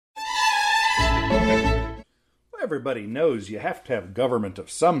Everybody knows you have to have government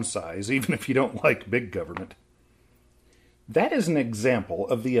of some size, even if you don't like big government. That is an example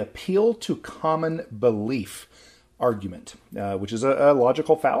of the appeal to common belief argument, which is a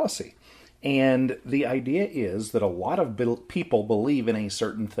logical fallacy. And the idea is that a lot of people believe in a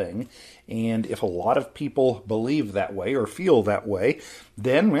certain thing, and if a lot of people believe that way or feel that way,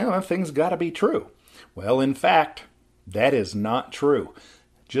 then, well, that thing's got to be true. Well, in fact, that is not true.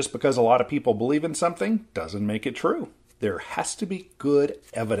 Just because a lot of people believe in something doesn't make it true. There has to be good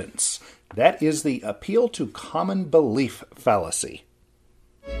evidence. That is the appeal to common belief fallacy.